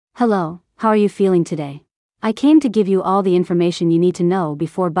Hello, how are you feeling today? I came to give you all the information you need to know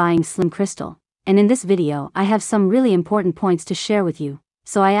before buying SlimCrystal, and in this video I have some really important points to share with you,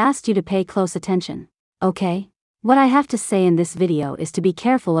 so I asked you to pay close attention. Okay? What I have to say in this video is to be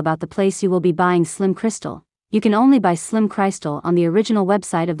careful about the place you will be buying SlimCrystal. You can only buy SlimCrystal on the original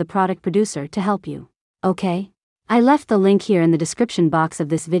website of the product producer to help you. Okay? I left the link here in the description box of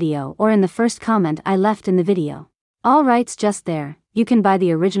this video or in the first comment I left in the video. All right's just there. You can buy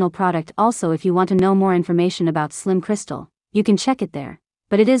the original product also if you want to know more information about SlimCrystal. You can check it there.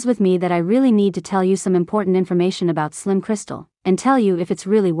 But it is with me that I really need to tell you some important information about SlimCrystal, and tell you if it's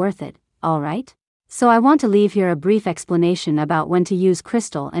really worth it, alright? So I want to leave here a brief explanation about when to use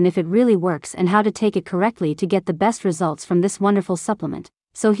crystal and if it really works and how to take it correctly to get the best results from this wonderful supplement.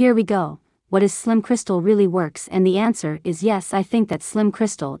 So here we go. What is SlimCrystal really works? And the answer is yes, I think that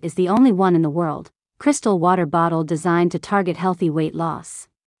SlimCrystal is the only one in the world. Crystal water bottle designed to target healthy weight loss.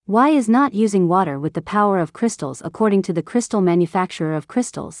 Why is not using water with the power of crystals? According to the crystal manufacturer of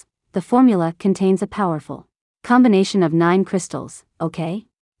crystals, the formula contains a powerful combination of 9 crystals, okay?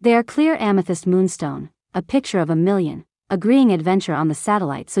 They are clear amethyst moonstone, a picture of a million, agreeing adventure on the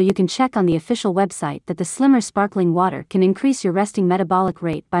Sodalite, so you can check on the official website that the slimmer sparkling water can increase your resting metabolic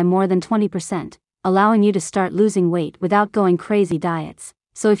rate by more than 20%, allowing you to start losing weight without going crazy diets.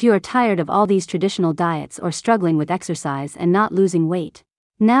 So if you are tired of all these traditional diets or struggling with exercise and not losing weight,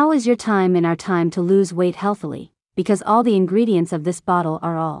 now is your time and our time to lose weight healthily, because all the ingredients of this bottle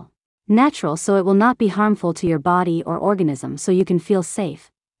are all natural, so it will not be harmful to your body or organism, so you can feel safe.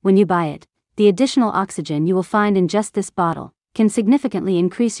 When you buy it, the additional oxygen you will find in just this bottle can significantly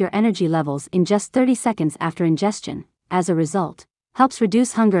increase your energy levels in just 30 seconds after ingestion. As a result, helps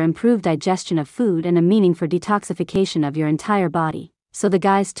reduce hunger, improve digestion of food, and a meaning for detoxification of your entire body. So the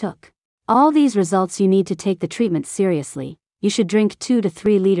guys took all these results. You need to take the treatment seriously. You should drink 2 to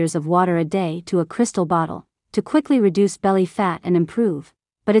 3 liters of water a day to a crystal bottle to quickly reduce belly fat and improve.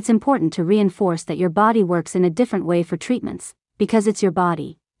 But it's important to reinforce that your body works in a different way for treatments, because it's your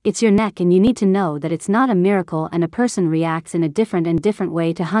body, it's your neck, and you need to know that it's not a miracle and a person reacts in a different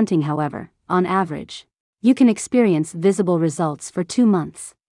way to hunting. However, on average, you can experience visible results for 2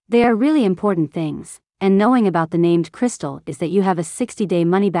 months. They are really important things. And knowing about the named crystal is that you have a 60-day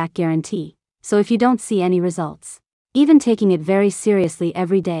money-back guarantee, so if you don't see any results, even taking it very seriously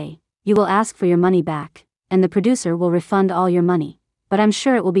every day, you will ask for your money back, and the producer will refund all your money. But I'm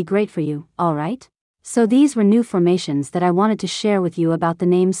sure it will be great for you, alright? So these were new formations that I wanted to share with you about the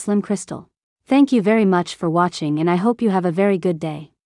name SlimCrystal. Thank you very much for watching, and I hope you have a very good day.